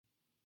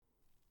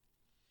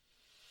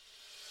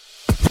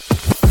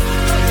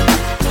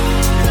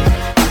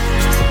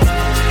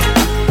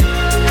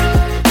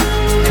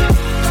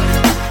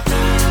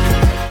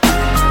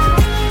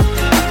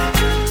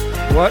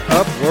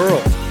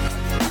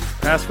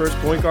first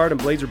point guard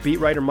and Blazer beat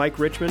writer Mike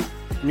Richmond,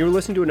 and you're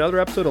listening to another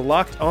episode of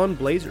Locked On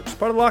Blazers,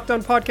 part of the Locked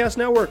On Podcast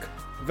Network,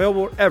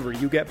 available wherever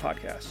you get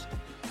podcasts.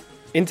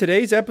 In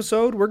today's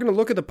episode, we're going to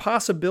look at the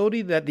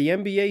possibility that the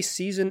NBA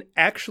season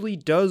actually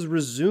does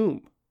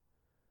resume.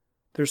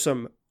 There's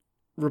some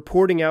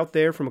reporting out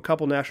there from a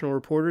couple national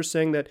reporters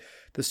saying that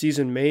the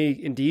season may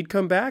indeed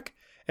come back,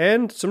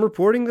 and some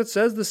reporting that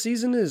says the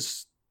season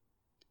is,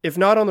 if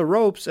not on the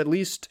ropes, at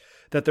least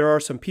that there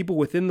are some people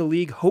within the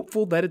league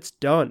hopeful that it's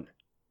done.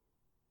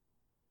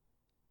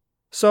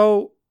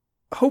 So,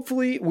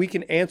 hopefully we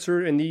can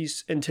answer in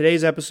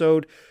today's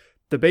episode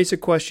the basic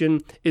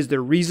question, is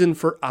there reason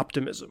for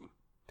optimism?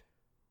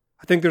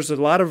 I think there's a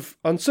lot of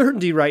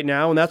uncertainty right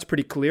now, and that's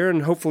pretty clear,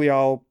 and hopefully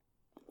I'll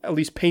at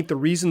least paint the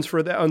reasons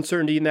for the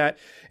uncertainty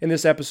in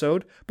this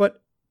episode.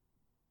 But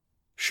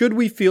should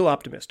we feel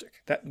optimistic?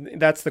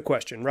 That's the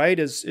question, right?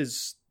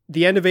 Is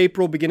the end of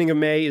April, beginning of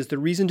May, is the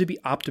reason to be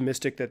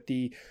optimistic that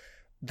the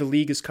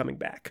league is coming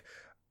back?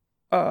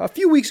 A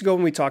few weeks ago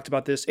when we talked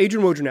about this,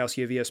 Adrian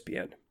Wojnarowski of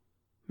ESPN,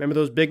 remember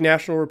those big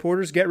national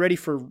reporters? Get ready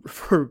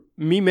for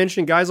me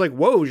mentioning guys like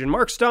Woj and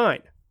Mark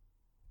Stein.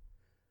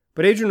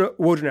 But Adrian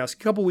Wojnarowski,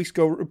 a couple weeks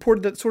ago,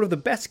 reported that sort of the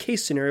best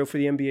case scenario for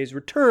the NBA's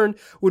return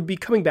would be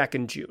coming back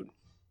in June.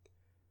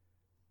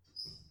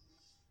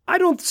 I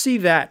don't see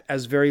that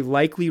as very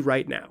likely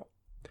right now.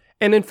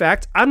 And in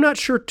fact, I'm not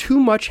sure too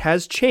much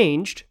has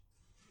changed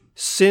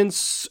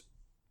since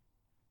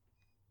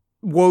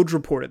Woj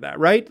reported that,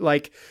 right?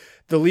 Like,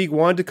 the league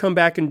wanted to come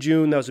back in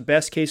June. That was the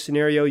best case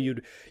scenario.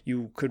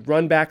 You could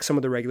run back some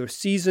of the regular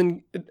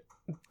season,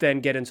 then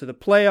get into the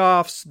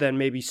playoffs, then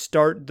maybe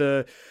start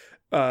the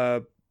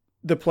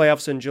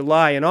playoffs in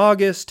July and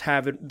August,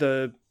 have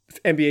the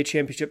NBA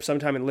championship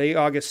sometime in late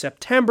August,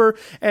 September,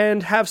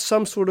 and have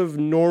some sort of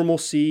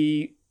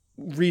normalcy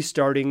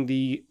restarting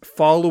the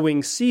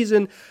following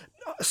season.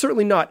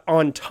 Certainly not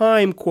on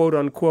time, quote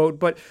unquote,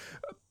 but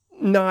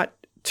not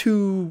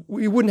too,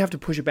 you wouldn't have to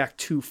push it back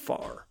too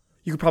far.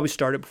 You could probably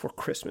start it before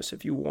Christmas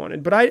if you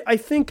wanted. But I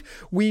think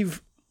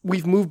we've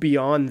moved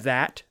beyond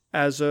that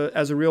as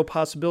a real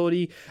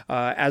possibility.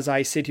 As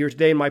I sit here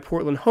today in my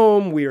Portland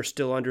home, we are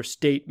still under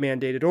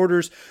state-mandated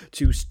orders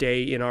to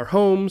stay in our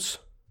homes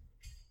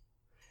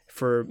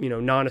for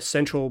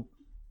non-essential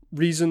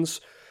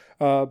reasons.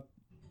 And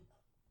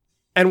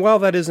while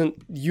that isn't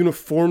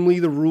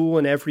uniformly the rule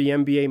in every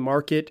NBA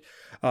market,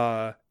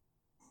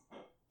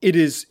 it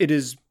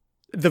is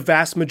the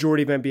vast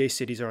majority of NBA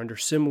cities are under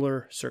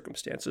similar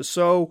circumstances.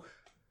 So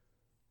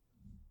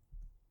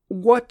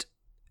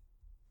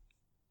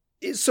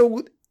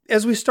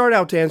as we start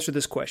out to answer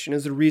this question,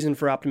 is the reason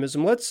for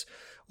optimism, let's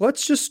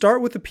just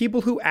start with the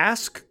people who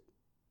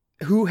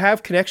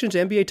have connections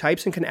to NBA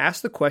types and can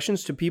ask the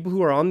questions to people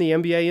who are on the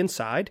NBA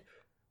inside,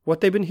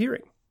 what they've been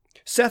hearing.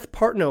 Seth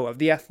Partnow of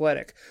The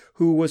Athletic,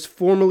 who was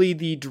formerly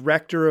the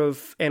director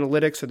of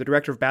analytics or the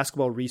director of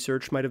basketball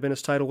research, might have been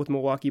his title with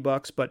Milwaukee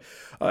Bucks, but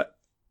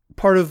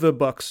part of the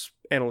Bucks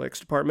analytics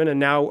department and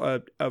now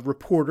a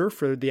reporter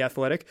for The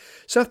Athletic.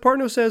 Seth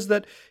Partnow says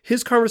that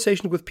his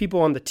conversations with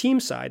people on the team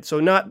side, so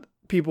not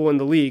people in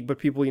the league, but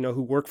people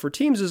who work for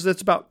teams, is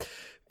that's about,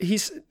 he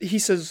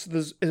says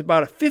there's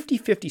about a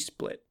 50-50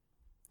 split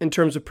in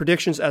terms of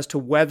predictions as to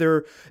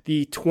whether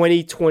the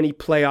 2020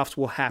 playoffs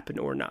will happen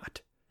or not.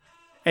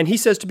 And he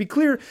says, to be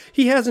clear,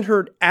 he hasn't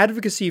heard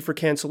advocacy for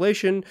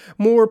cancellation,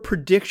 more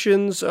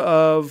predictions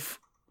of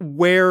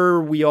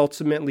where we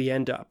ultimately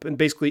end up, and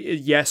basically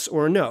yes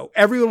or no.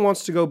 Everyone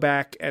wants to go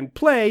back and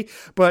play,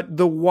 but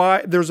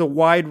there's a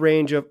wide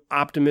range of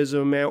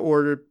optimism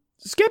or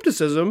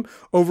skepticism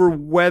over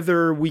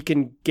whether we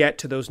can get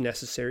to those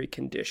necessary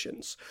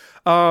conditions.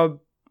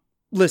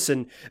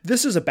 Listen,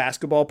 this is a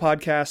basketball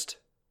podcast.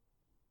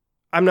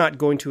 I'm not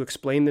going to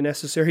explain the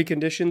necessary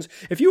conditions.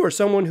 If you are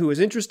someone who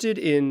is interested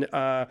in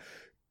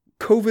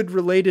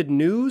COVID-related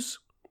news,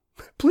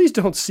 please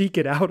don't seek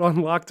it out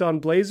on Locked On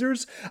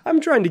Blazers.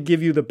 I'm trying to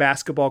give you the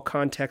basketball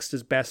context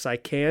as best I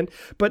can,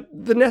 but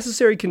the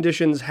necessary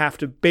conditions have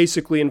to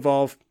basically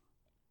involve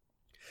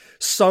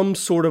some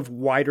sort of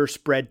wider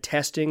spread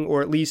testing,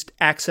 or at least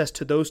access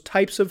to those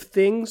types of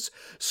things,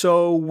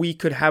 so we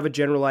could have a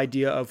general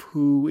idea of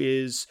who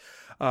is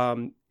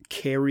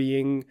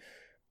carrying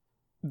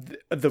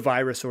the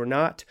virus or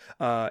not.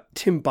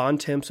 Tim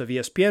Bontemps of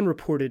ESPN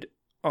reported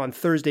on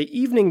Thursday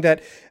evening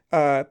that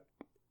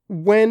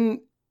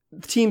when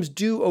teams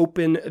do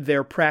open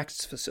their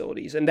practice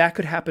facilities, and that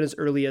could happen as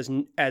early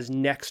as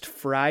next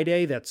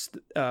Friday, that's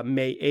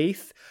May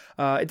 8th.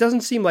 It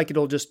doesn't seem like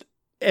it'll just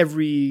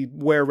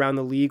everywhere around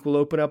the league will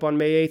open up on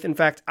May 8th. In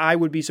fact, I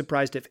would be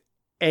surprised if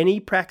any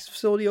practice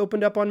facility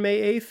opened up on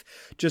May 8th,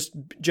 just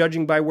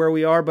judging by where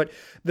we are. But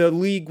the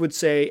league would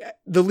say,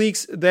 the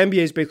NBA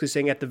is basically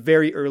saying at the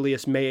very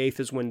earliest, May 8th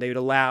is when they would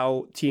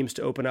allow teams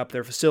to open up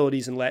their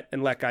facilities and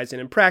let guys in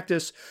and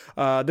practice.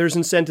 There's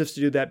incentives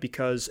to do that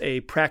because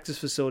a practice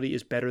facility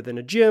is better than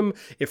a gym.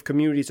 If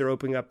communities are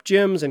opening up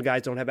gyms and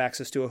guys don't have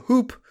access to a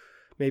hoop,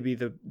 maybe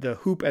the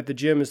hoop at the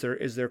gym is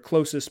their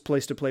closest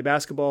place to play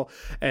basketball,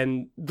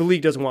 and the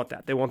league doesn't want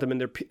that. They want them in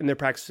their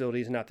practice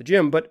facilities, not the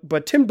gym.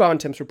 But Tim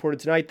Bontemps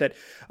reported tonight that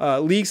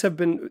leagues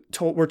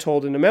were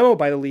told in a memo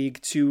by the league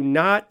to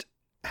not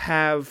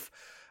have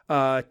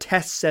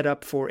tests set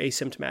up for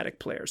asymptomatic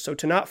players. So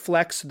to not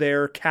flex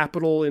their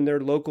capital in their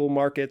local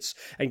markets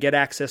and get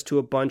access to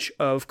a bunch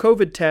of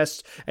COVID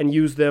tests and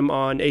use them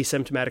on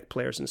asymptomatic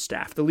players and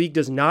staff. The league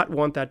does not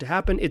want that to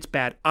happen. It's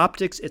bad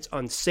optics. It's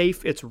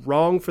unsafe. It's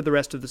wrong for the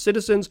rest of the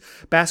citizens.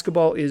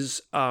 Basketball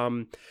is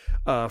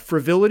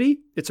frivolity.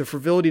 It's a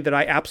frivolity that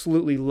I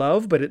absolutely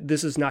love, but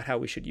this is not how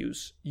we should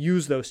use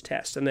those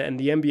tests. And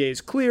the NBA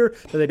is clear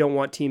that they don't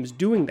want teams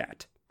doing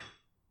that.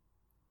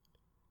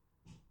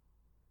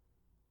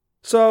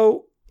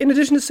 So, in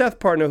addition to Seth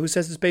Partnow, who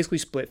says it's basically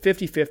split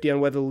 50-50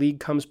 on whether the league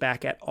comes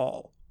back at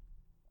all,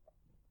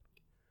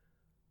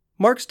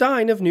 Mark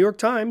Stein of New York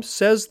Times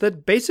says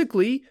that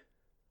basically,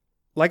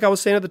 like I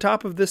was saying at the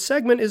top of this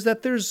segment, is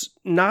that there's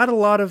not a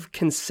lot of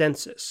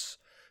consensus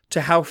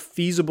to how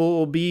feasible it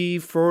will be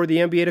for the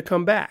NBA to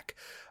come back.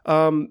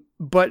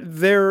 But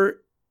there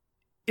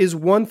is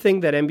one thing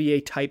that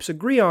NBA types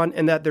agree on,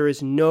 and that there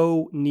is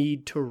no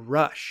need to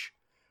rush.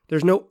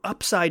 There's no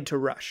upside to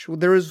rush.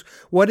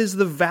 What is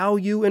the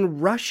value in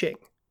rushing?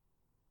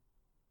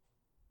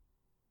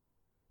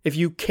 If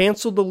you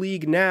cancel the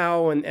league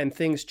now and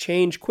things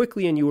change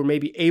quickly and you were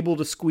maybe able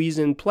to squeeze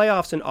in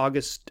playoffs in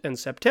August and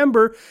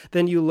September,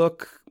 then you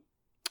look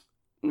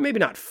maybe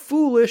not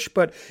foolish,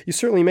 but you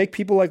certainly make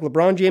people like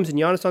LeBron James and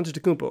Giannis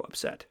Antetokounmpo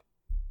upset.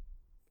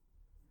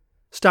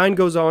 Stein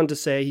goes on to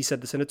say, he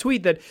said this in a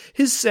tweet, that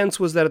his sense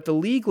was that at the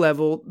league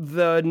level,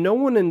 no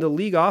one in the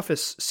league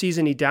office sees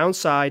any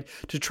downside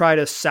to try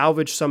to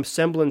salvage some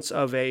semblance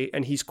of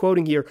and he's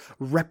quoting here,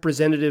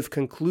 representative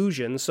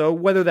conclusion. So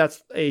whether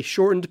that's a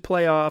shortened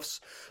playoffs,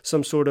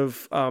 some sort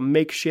of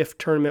makeshift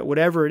tournament,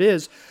 whatever it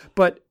is,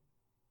 but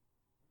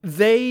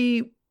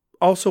they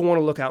also want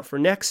to look out for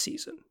next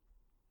season.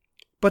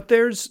 But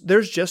there's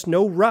just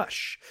no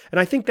rush.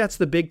 And I think that's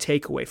the big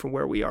takeaway from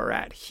where we are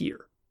at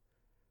here.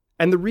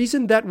 And the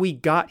reason that we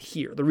got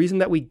here, the reason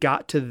that we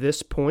got to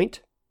this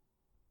point,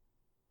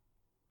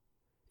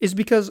 is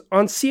because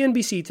on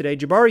CNBC today,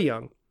 Jabari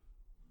Young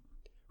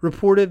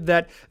reported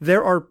that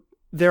there are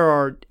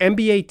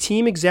NBA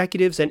team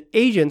executives and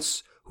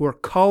agents who are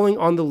calling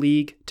on the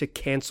league to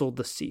cancel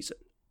the season.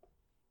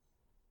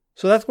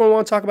 So that's what I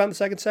want to talk about in the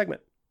second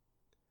segment.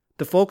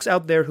 The folks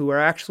out there who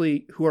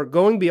are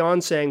going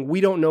beyond saying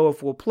we don't know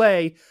if we'll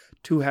play,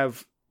 to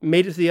have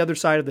made it to the other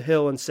side of the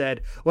hill and said,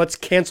 let's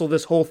cancel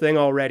this whole thing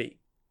already.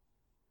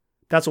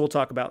 That's what we'll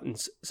talk about in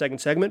the second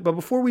segment. But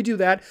before we do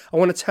that, I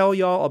want to tell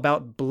y'all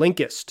about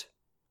Blinkist.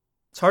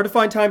 It's hard to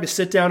find time to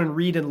sit down and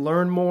read and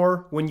learn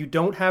more. When you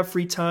don't have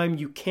free time,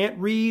 you can't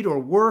read or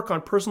work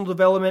on personal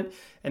development,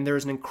 and there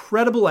is an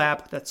incredible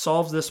app that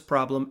solves this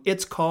problem.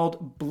 It's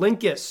called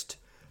Blinkist.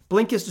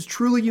 Blinkist is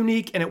truly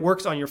unique, and it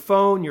works on your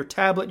phone, your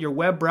tablet, your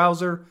web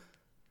browser.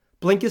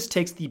 Blinkist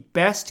takes the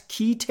best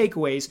key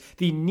takeaways,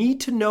 the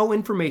need-to-know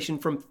information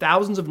from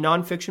thousands of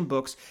nonfiction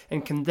books,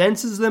 and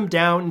condenses them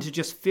down into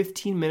just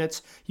 15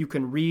 minutes you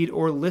can read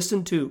or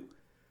listen to.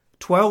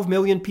 12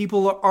 million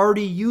people are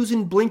already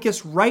using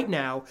Blinkist right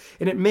now,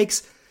 and it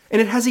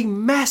has a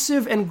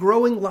massive and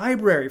growing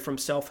library from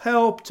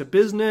self-help to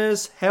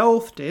business,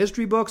 health to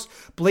history books.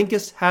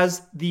 Blinkist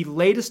has the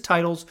latest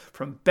titles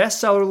from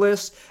bestseller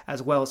lists,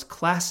 as well as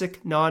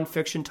classic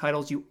nonfiction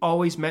titles you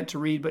always meant to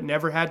read but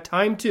never had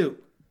time to.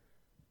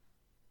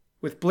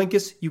 With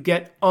Blinkist, you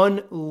get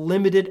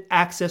unlimited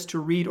access to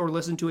read or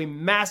listen to a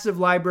massive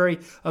library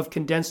of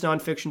condensed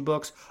nonfiction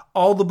books,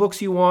 all the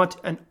books you want,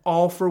 and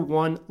all for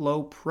one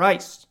low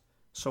price.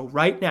 So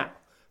right now,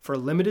 for a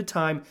limited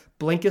time,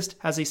 Blinkist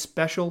has a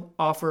special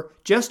offer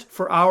just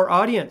for our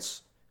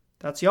audience.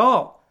 That's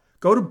y'all.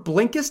 Go to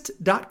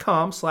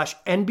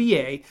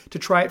Blinkist.com/NBA to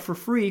try it for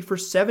free for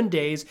 7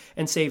 days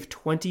and save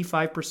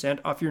 25%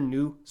 off your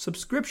new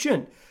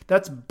subscription.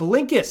 That's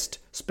Blinkist,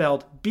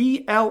 spelled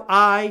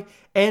Blinkist.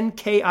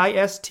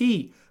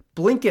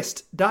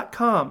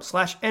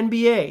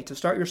 Blinkist.com/NBA to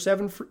start your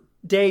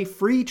 7-day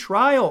free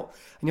trial.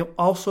 And you'll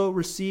also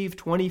receive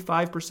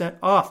 25%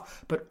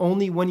 off, but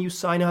only when you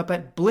sign up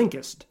at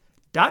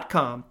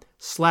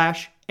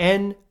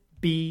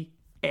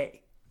Blinkist.com/NBA.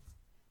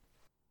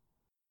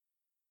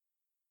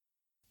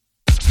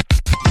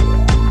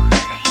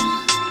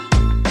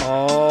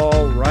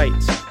 All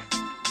right.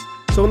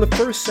 So in the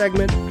first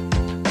segment,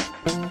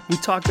 we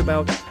talked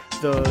about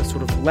the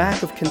sort of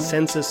lack of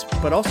consensus,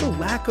 but also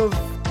lack of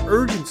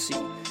urgency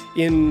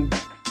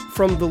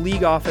from the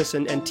league office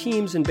and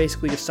teams in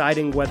basically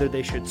deciding whether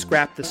they should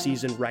scrap the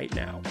season right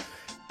now.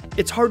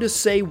 It's hard to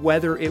say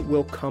whether it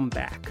will come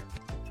back,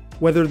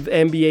 whether the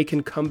NBA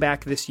can come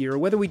back this year, or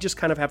whether we just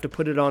kind of have to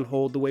put it on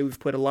hold the way we've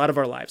put a lot of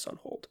our lives on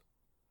hold.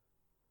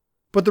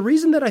 But the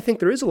reason that I think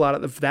there is a lot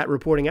of that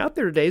reporting out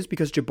there today is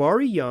because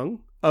Jabari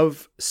Young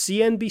of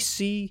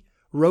CNBC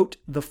wrote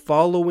the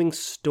following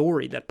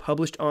story that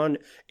published on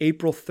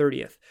April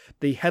 30th.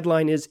 The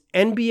headline is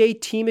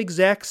NBA team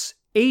execs,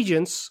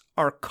 agents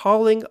are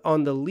calling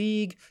on the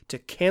league to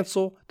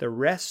cancel the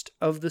rest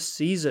of the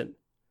season.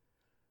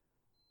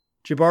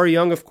 Jabari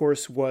Young, of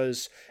course,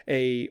 was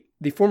the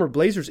former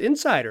Blazers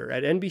insider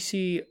at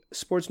NBC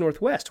Sports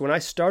Northwest. When I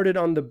started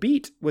on the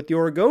beat with the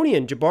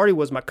Oregonian, Jabari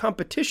was my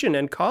competition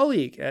and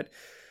colleague at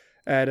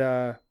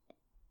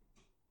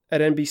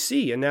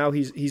NBC, and now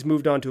he's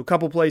moved on to a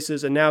couple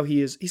places, and now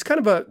he's kind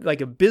of a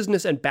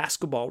business and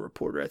basketball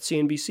reporter at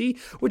CNBC,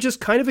 which is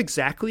kind of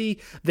exactly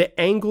the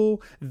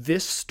angle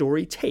this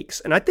story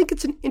takes, and I think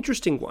it's an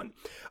interesting one.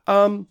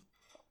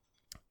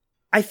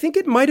 I think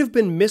it might have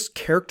been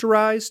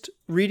mischaracterized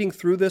reading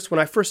through this. When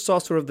I first saw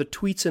sort of the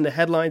tweets and the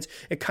headlines,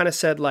 it kind of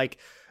said like,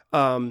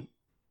 NBA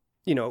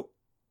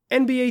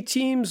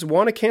teams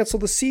want to cancel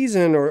the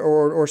season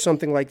or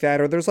something like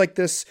that. Or there's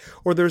this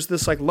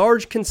like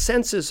large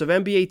consensus of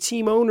NBA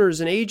team owners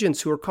and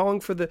agents who are calling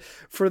for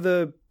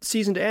the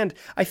season to end.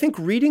 I think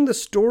reading the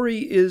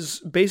story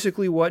is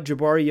basically what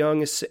Jabari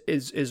Young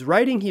is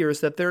writing here, is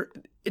that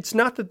it's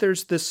not that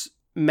there's this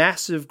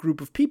massive group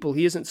of people.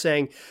 He isn't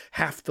saying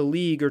half the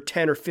league or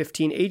 10 or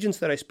 15 agents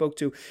that I spoke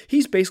to.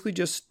 He's basically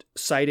just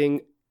citing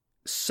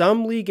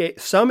some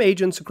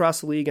agents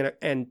across the league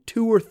and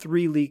 2 or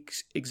 3 league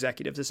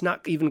executives. It's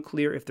not even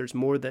clear if there's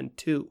more than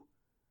 2.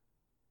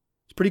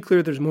 It's pretty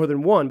clear there's more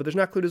than 1, but there's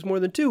not clear there's more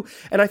than 2.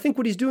 And I think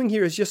what he's doing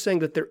here is just saying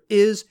that there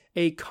is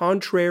a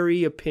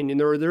contrary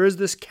opinion, or there is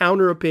this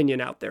counter opinion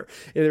out there.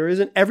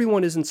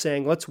 Everyone isn't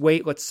saying, let's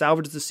wait, let's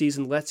salvage the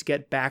season, let's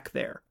get back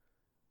there.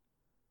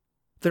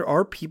 There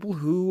are people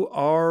who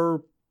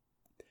are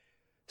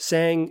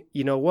saying,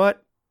 you know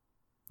what?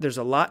 There's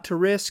a lot to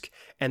risk,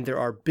 and there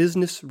are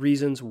business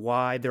reasons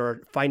why, there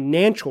are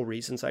financial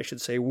reasons, I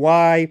should say,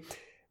 why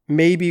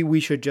maybe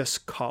we should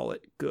just call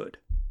it good.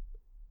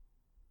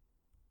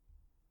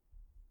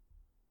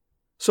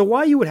 So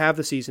why you would have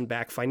the season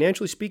back,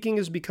 financially speaking,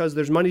 is because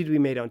there's money to be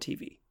made on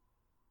TV.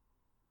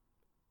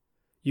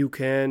 You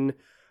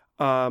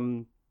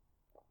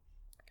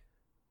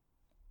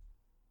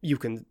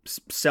can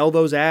sell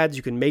those ads.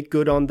 You can make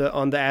good on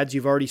the ads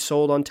you've already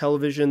sold on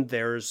television.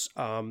 There's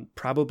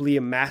probably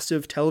a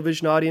massive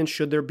television audience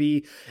should there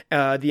be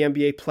the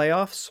NBA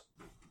playoffs.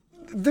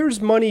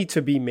 There's money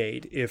to be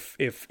made if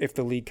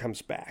the league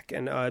comes back,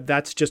 and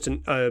that's just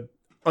an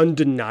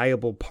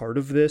undeniable part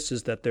of this,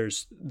 is that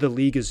the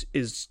league is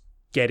just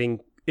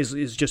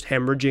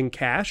hemorrhaging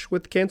cash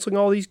with canceling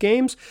all these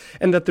games,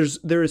 and that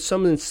there is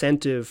some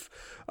incentive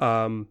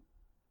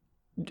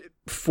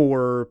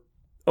for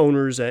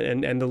owners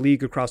and the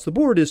league across the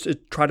board is to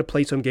try to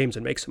play some games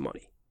and make some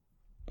money.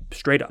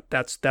 Straight up,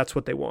 that's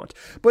what they want.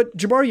 But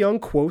Jabari Young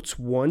quotes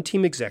one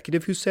team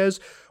executive who says,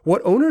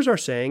 what owners are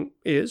saying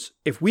is,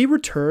 if we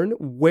return,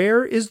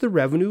 where is the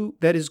revenue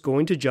that is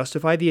going to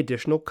justify the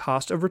additional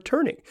cost of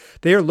returning?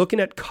 They are looking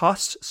at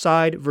cost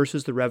side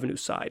versus the revenue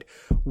side.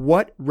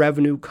 What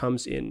revenue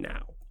comes in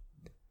now?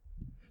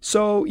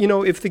 So,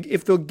 if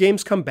the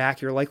games come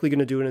back, you're likely going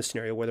to do it in a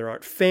scenario where there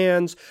aren't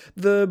fans.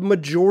 The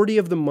majority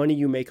of the money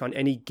you make on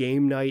any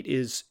game night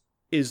is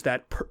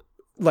that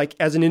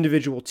as an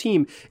individual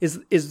team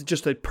is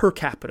just a per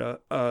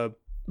capita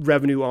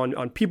revenue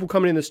on people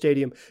coming in the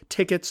stadium,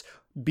 tickets,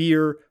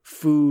 beer,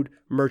 food,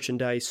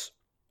 merchandise,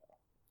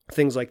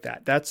 things like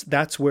that.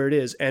 That's where it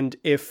is. And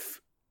if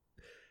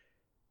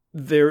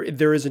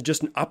there isn't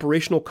just an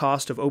operational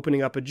cost of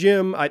opening up a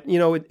gym,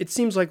 it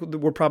seems like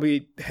we're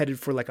probably headed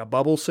for like a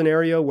bubble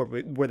scenario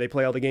where they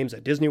play all the games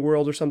at Disney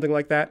World or something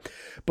like that.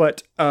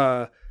 But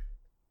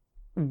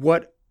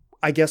what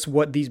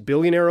these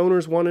billionaire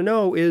owners want to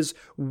know is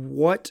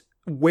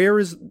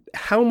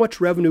how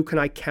much revenue can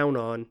I count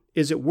on?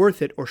 Is it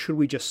worth it, or should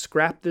we just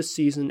scrap this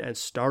season and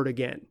start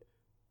again?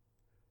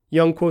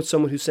 Young quotes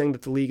someone who's saying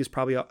that the league has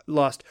probably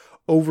lost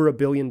over $1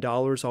 billion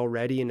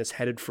already and is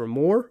headed for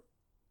more.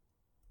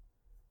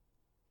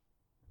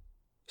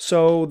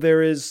 So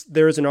there is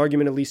an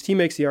argument, at least he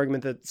makes the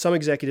argument, that some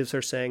executives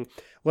are saying,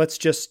 let's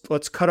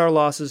cut our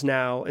losses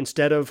now.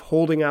 Instead of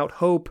holding out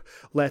hope,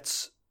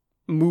 let's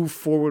move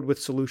forward with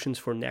solutions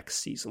for next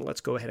season. Let's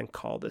go ahead and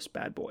call this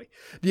bad boy.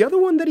 The other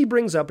one that he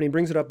brings up, and he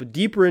brings it up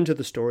deeper into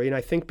the story, and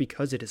I think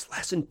because it is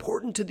less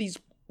important to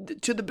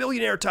the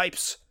billionaire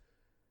types.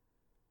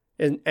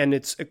 And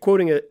it's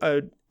quoting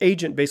a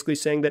agent basically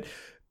saying that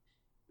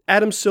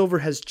Adam Silver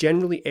has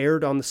generally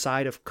erred on the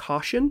side of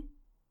caution.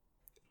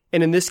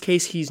 And in this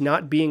case, he's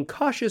not being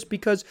cautious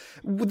because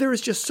there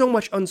is just so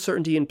much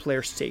uncertainty in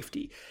player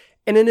safety.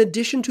 And in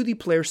addition to the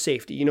player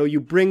safety,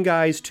 you bring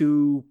guys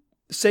to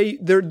say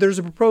there's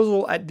a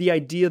proposal at the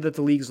idea that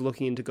the league is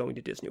looking into going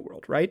to Disney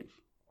World, right?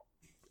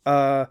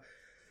 I'll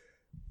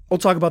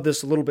talk about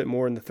this a little bit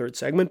more in the third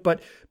segment,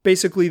 but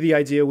basically the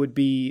idea would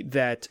be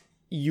that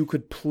you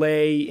could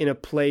play in a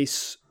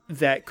place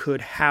that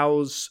could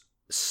house,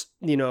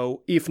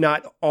 if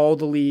not all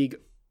the league,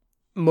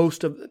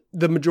 most of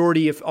the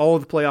majority, if all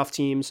of the playoff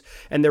teams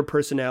and their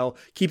personnel,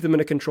 keep them in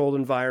a controlled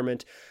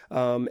environment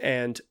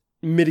and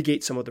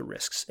mitigate some of the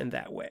risks in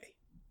that way.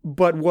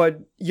 But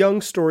what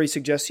Young's story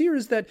suggests here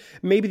is that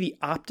maybe the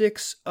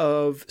optics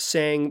of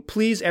saying,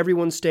 please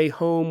everyone stay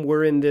home,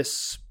 we're in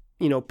this,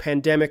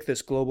 pandemic,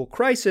 this global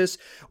crisis,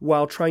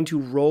 while trying to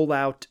roll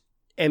out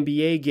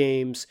NBA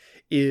games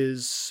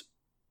is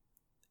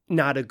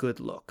not a good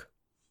look.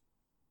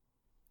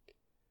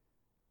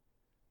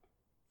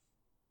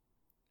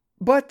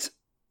 But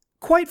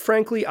quite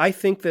frankly, I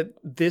think that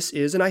this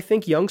is, and I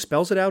think Young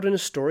spells it out in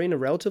his story in a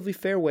relatively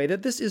fair way,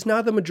 that this is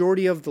not the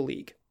majority of the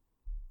league.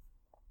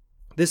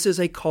 This is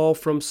a call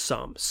from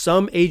some.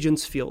 Some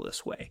agents feel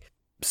this way.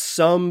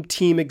 Some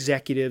team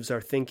executives are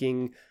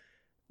thinking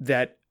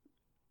that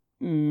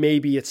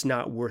maybe it's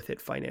not worth it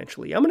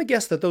financially. I'm going to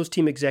guess that those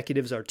team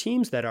executives are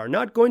teams that are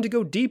not going to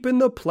go deep in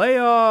the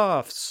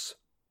playoffs.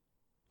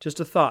 Just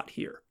a thought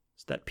here.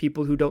 Is that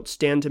people who don't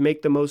stand to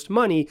make the most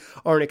money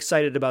aren't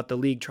excited about the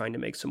league trying to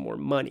make some more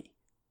money.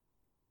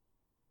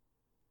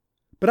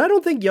 But I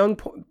don't think Young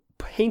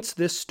paints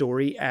this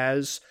story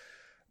as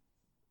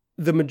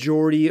the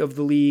majority of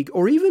the league,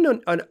 or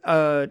even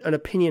an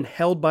opinion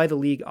held by the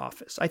league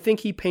office. I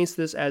think he paints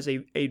this as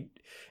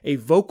a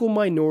vocal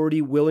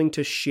minority willing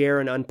to share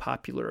an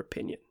unpopular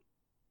opinion.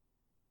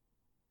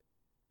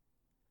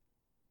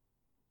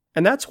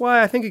 And that's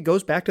why I think it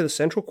goes back to the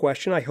central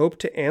question I hope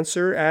to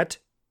answer at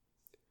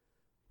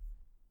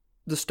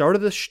the start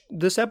of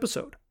this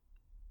episode.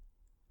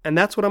 And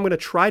that's what I'm going to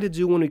try to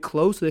do when we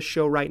close this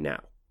show right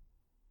now.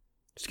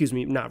 Excuse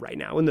me, not right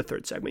now, in the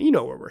third segment. You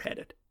know where we're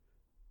headed.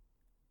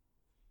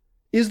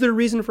 Is there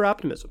reason for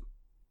optimism?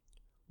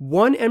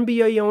 One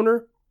NBA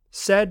owner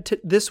said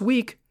this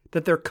week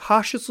that they're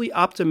cautiously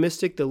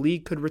optimistic the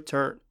league could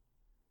return.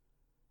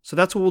 So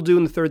that's what we'll do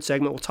in the third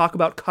segment. We'll talk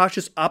about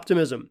cautious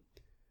optimism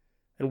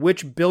and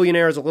which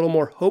billionaire is a little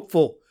more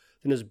hopeful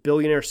than his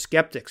billionaire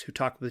skeptics who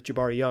talk with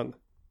Jabari Young.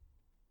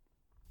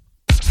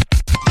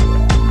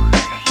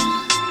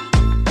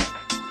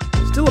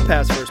 Still a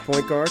pass first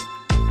point guard.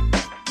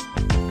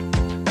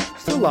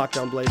 Still Locked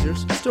On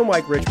Blazers. Still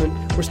Mike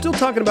Richmond. We're still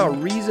talking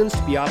about reasons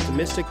to be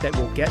optimistic that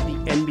we'll get the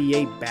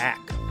NBA back.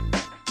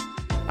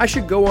 I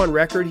should go on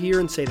record here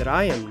and say that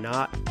I am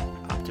not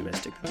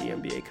optimistic that the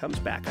NBA comes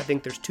back. I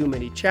think there's too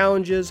many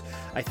challenges.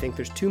 I think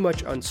there's too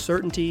much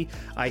uncertainty.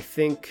 I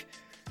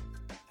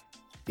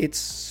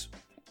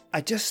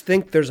just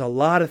think there's a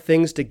lot of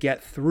things to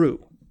get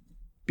through.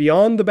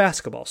 Beyond the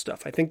basketball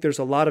stuff, I think there's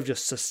a lot of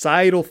just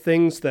societal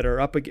things that are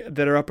up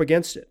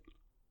against it.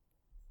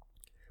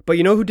 But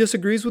you know who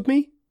disagrees with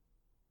me?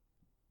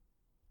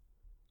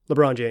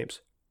 LeBron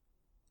James.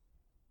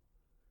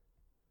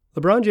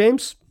 LeBron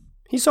James,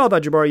 he saw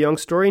that Jabari Young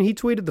story and he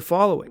tweeted the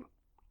following.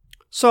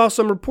 Saw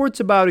some reports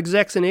about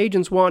execs and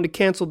agents wanting to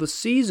cancel the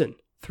season,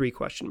 3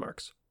 question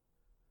marks.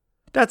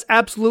 That's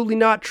absolutely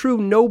not true.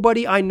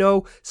 Nobody I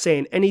know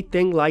saying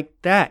anything like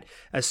that.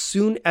 As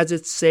soon as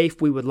it's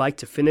safe, we would like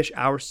to finish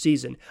our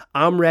season.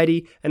 I'm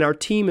ready and our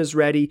team is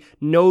ready.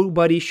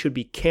 Nobody should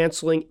be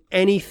canceling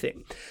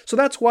anything. So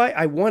that's why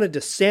I wanted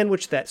to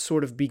sandwich that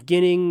sort of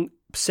beginning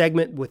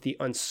segment with the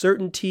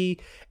uncertainty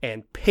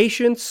and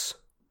patience,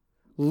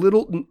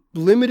 little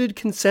limited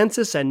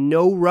consensus and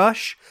no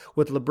rush,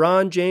 with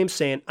LeBron James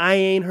saying, I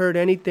ain't heard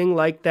anything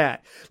like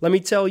that. Let me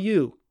tell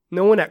you,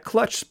 no one at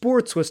Clutch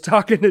Sports was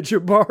talking to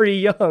Jabari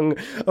Young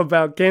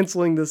about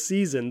canceling the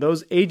season.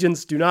 Those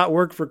agents do not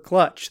work for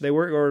Clutch. They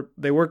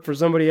work for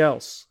somebody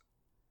else.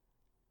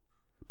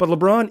 But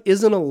LeBron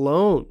isn't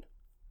alone.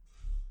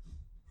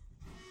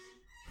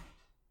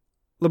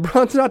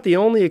 LeBron's not the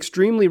only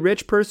extremely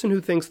rich person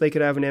who thinks they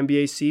could have an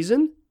NBA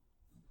season.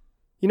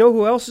 You know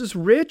who else is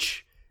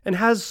rich and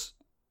has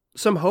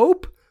some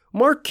hope?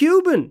 Mark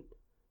Cuban,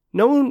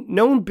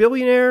 known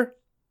billionaire,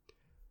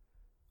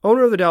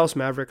 owner of the Dallas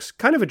Mavericks,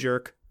 kind of a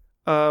jerk,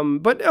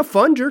 but a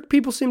fun jerk.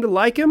 People seem to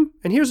like him.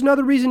 And here's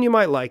another reason you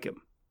might like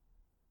him.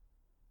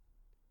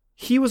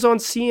 He was on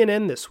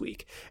CNN this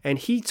week, and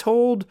he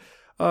told,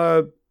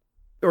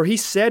 or he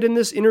said in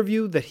this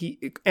interview that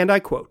and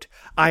I quote,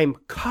 I'm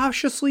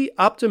cautiously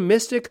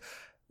optimistic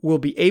we'll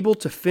be able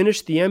to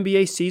finish the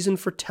NBA season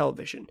for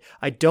television.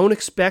 I don't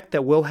expect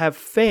that we'll have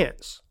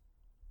fans.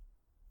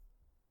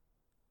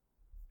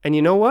 And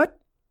you know what?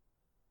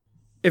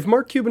 If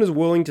Mark Cuban is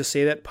willing to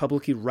say that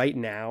publicly right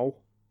now,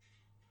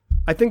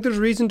 I think there's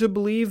reason to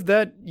believe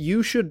that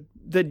you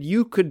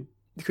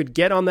could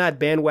get on that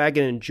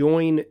bandwagon and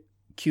join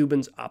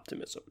Cuban's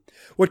optimism.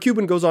 What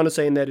Cuban goes on to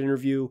say in that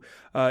interview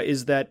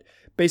is that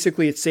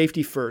basically it's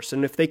safety first,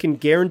 and if they can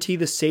guarantee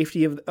the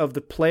safety of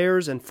the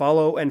players and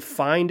follow and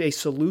find a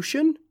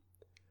solution,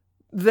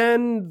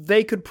 then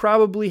they could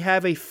probably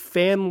have a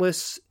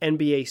fanless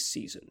NBA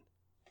season.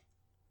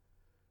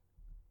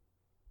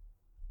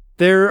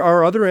 There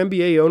are other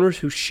NBA owners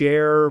who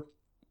share,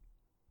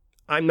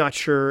 I'm not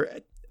sure,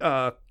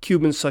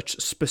 Cuban's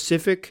such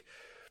specific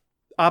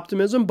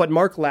optimism, but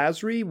Mark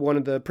Lasry, one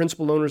of the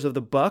principal owners of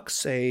the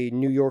Bucks, a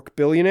New York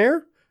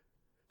billionaire,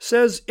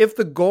 says if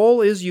the goal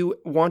is you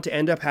want to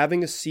end up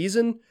having a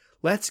season,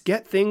 let's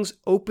get things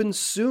open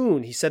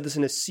soon. He said this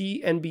in a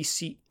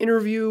CNBC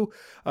interview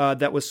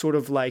that was sort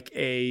of like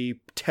a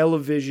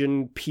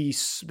television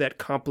piece that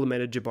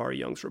complemented Jabari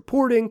Young's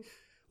reporting.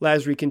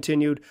 Lasry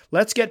continued,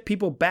 let's get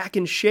people back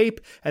in shape,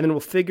 and then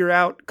we'll figure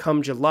out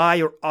come July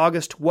or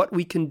August what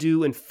we can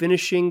do in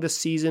finishing the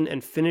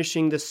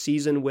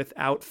season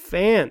without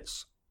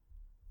fans.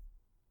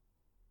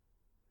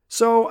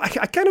 So I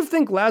kind of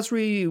think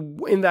Lasry,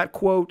 in that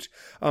quote,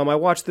 I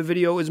watched the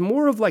video, is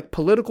more of like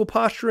political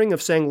posturing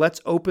of saying, let's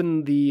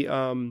open the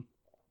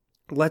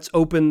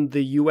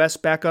U.S.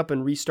 back up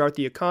and restart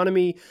the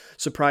economy.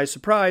 Surprise,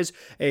 surprise,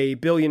 a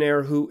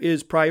billionaire who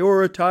is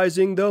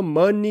prioritizing the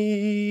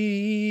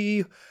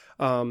money.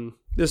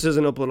 This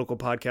isn't a political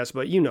podcast,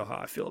 but you know how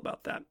I feel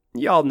about that.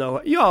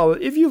 Y'all,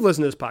 if you've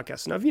listened to this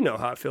podcast enough, you know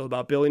how I feel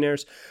about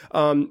billionaires.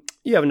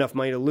 You have enough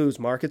money to lose,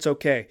 Mark. It's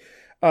okay.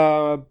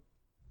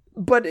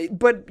 But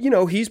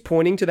he's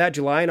pointing to that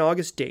July and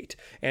August date.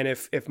 And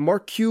if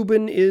Mark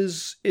Cuban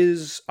is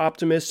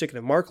optimistic, and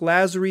if Mark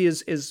Lasry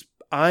is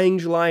eyeing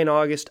July and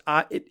August,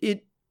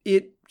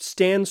 it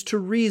stands to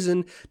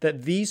reason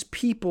that these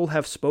people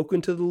have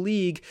spoken to the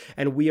league,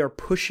 and we are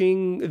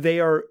pushing. They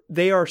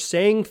are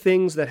saying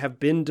things that have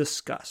been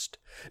discussed.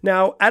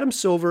 Now, Adam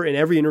Silver in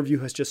every interview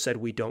has just said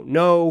we don't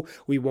know.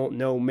 We won't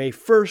know May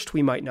 1st.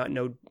 We might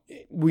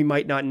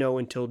not know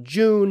until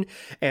June.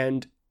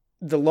 And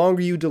the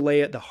longer you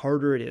delay it, the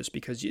harder it is,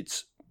 because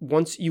it's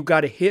once you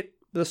got to hit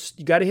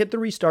the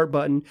restart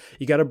button.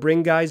 You got to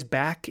bring guys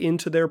back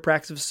into their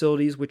practice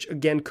facilities, which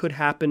again could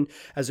happen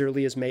as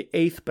early as May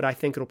 8th, but I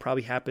think it'll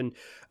probably happen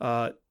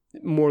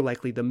more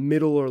likely the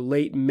middle or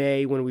late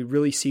May, when we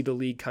really see the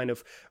league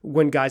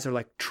when guys are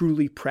like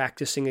truly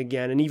practicing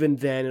again. And even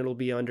then it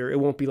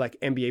won't be like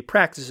NBA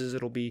practices.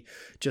 It'll be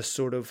just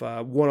sort of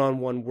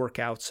one-on-one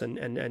workouts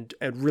and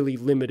really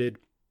limited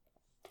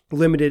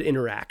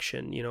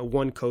interaction,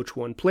 one coach,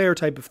 one player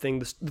type of thing.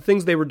 The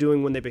things they were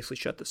doing when they basically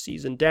shut the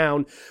season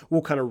down,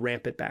 will kind of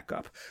ramp it back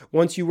up.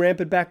 Once you ramp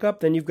it back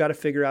up, then you've got to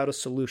figure out a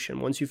solution.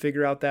 Once you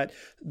figure out that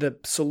the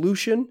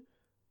solution,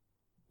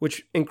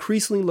 which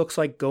increasingly looks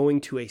like going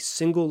to a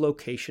single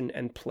location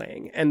and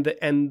playing, and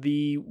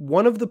the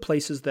one of the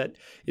places that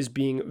is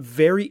being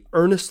very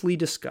earnestly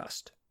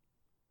discussed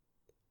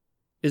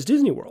is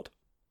Disney World.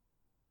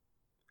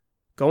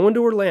 Going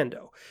to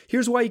Orlando.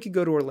 Here's why you could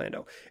go to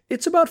Orlando.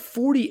 It's about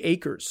 40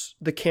 acres,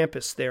 the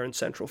campus there in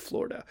Central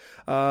Florida.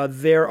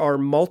 There are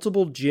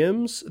multiple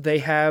gyms. They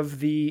have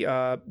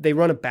they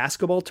run a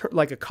basketball,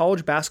 like a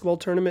college basketball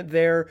tournament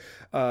there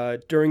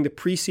during the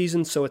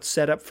preseason, so it's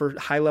set up for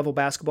high-level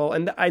basketball.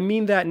 And I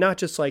mean that not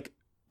just like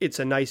it's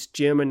a nice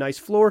gym, a nice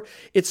floor.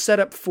 It's set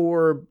up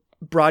for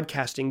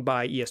broadcasting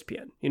by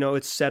ESPN.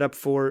 It's set up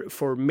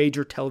for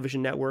major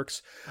television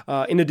networks.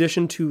 In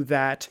addition to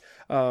that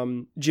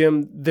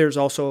gym, there's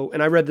also,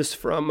 and I read this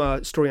from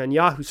a story on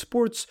Yahoo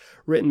Sports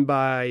written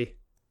by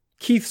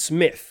Keith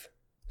Smith.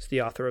 It's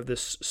the author of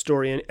this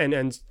story,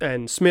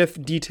 and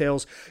Smith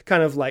details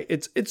kind of like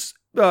it's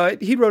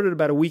he wrote it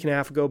about a week and a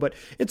half ago, but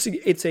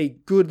it's a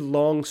good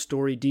long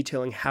story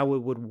detailing how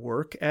it would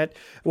work at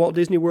Walt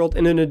Disney World.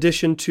 And in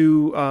addition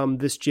to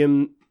this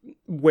gym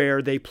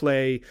where they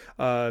play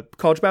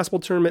college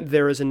basketball tournament,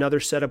 there is another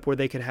setup where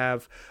they could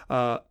have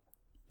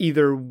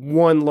either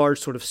one large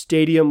sort of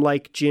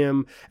stadium-like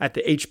gym at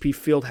the HP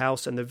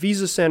Fieldhouse and the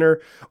Visa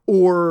Center,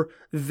 or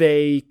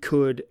they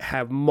could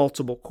have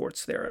multiple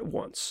courts there at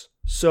once.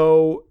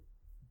 So,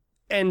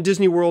 and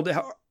Disney World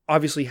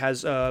obviously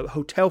has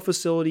hotel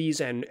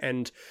facilities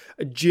and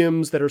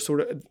gyms that are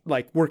sort of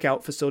like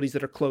workout facilities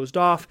that are closed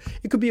off.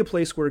 It could be a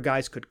place where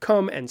guys could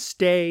come and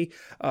stay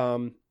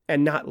and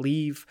not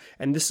leave.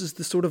 And this is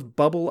the sort of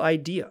bubble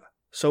idea.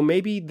 So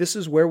maybe this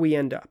is where we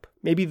end up.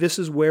 Maybe this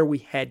is where we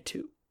head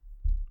to.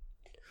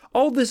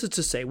 All this is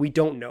to say, we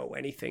don't know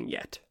anything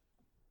yet.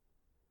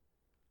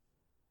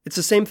 It's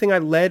the same thing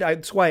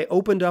that's why I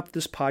opened up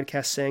this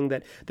podcast saying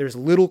that there's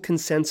little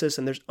consensus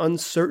and there's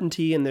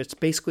uncertainty and there's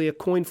basically a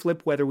coin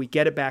flip whether we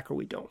get it back or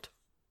we don't.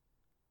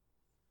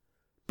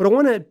 But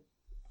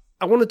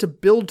I wanted to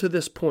build to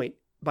this point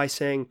by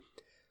saying,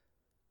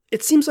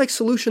 it seems like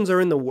solutions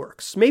are in the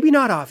works, maybe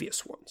not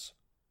obvious ones.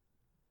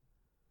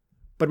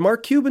 But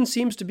Mark Cuban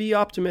seems to be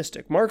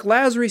optimistic. Mark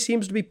Lasry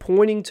seems to be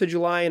pointing to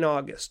July and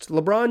August.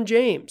 LeBron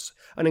James,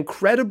 an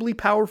incredibly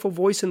powerful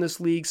voice in this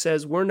league,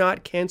 says we're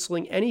not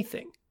canceling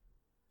anything.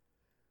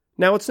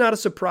 Now, it's not a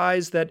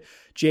surprise that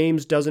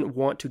James doesn't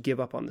want to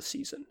give up on the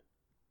season.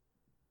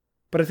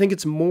 But I think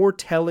it's more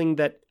telling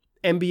that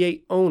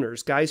NBA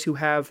owners, guys who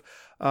have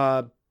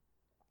a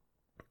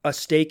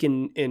stake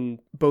in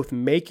both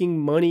making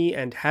money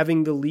and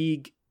having the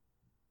league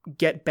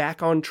get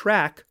back on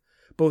track,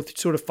 both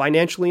sort of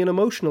financially and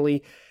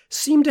emotionally,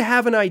 seem to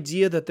have an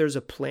idea that there's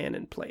a plan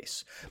in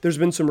place. There's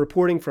been some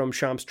reporting from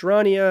Shams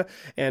Charania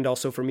and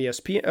also from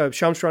ESPN,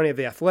 Shams Charania of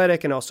The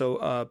Athletic, and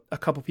also a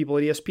couple people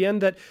at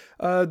ESPN, that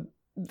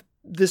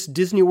this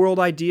Disney World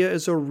idea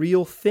is a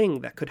real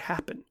thing that could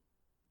happen.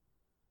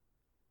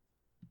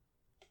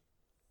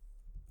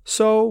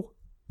 So,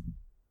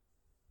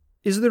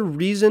 is there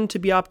reason to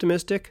be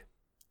optimistic?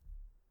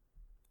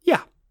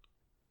 Yeah.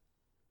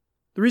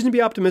 The reason to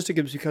be optimistic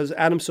is because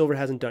Adam Silver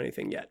hasn't done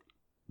anything yet.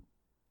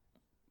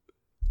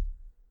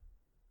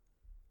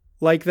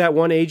 Like that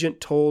one agent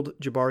told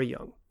Jabari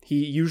Young,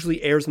 He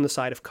usually errs on the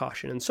side of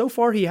caution. And so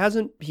far, he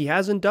hasn't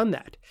done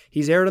that.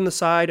 He's erred on the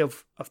side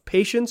of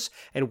patience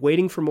and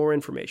waiting for more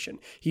information.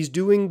 He's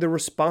doing the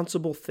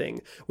responsible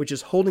thing, which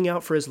is holding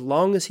out for as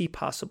long as he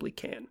possibly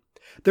can.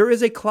 There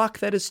is a clock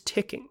that is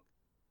ticking.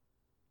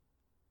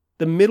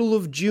 The middle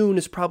of June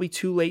is probably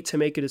too late to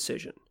make a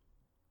decision.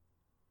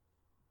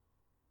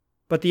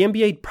 But the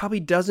NBA probably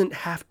doesn't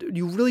have to,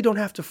 you really don't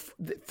have to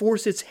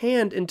force its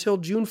hand until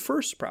June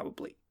 1st,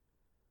 probably.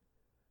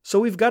 So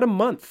we've got a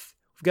month.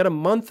 We've got a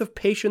month of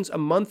patience, a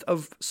month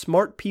of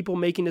smart people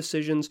making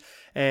decisions,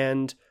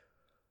 and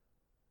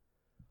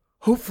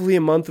hopefully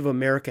a month of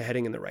America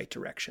heading in the right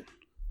direction.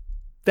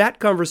 That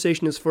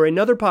conversation is for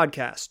another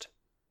podcast.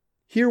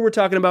 Here we're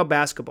talking about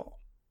basketball.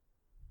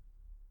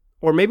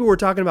 Or maybe we're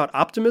talking about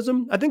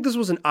optimism. I think this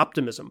was an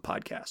optimism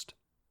podcast.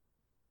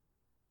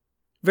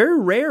 Very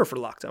rare for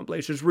Locked On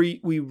Blazers. We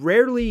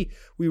rarely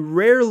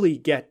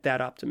get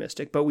that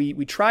optimistic, but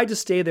we tried to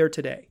stay there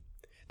today.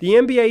 The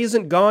NBA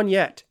isn't gone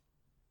yet.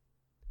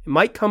 It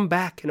might come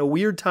back in a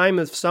weird time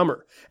of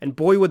summer, and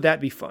boy, would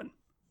that be fun.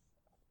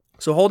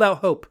 So hold out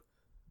hope,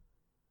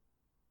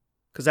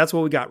 because that's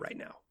what we got right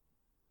now.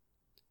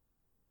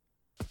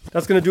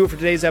 That's going to do it for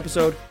today's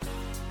episode.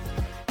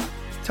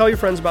 Tell your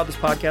friends about this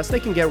podcast.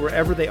 They can get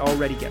wherever they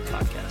already get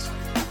podcasts.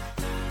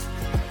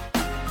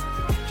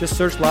 Just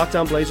search Locked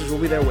On Blazers.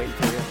 We'll be there waiting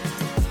for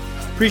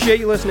you. Appreciate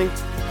you listening.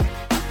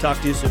 Talk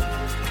to you soon.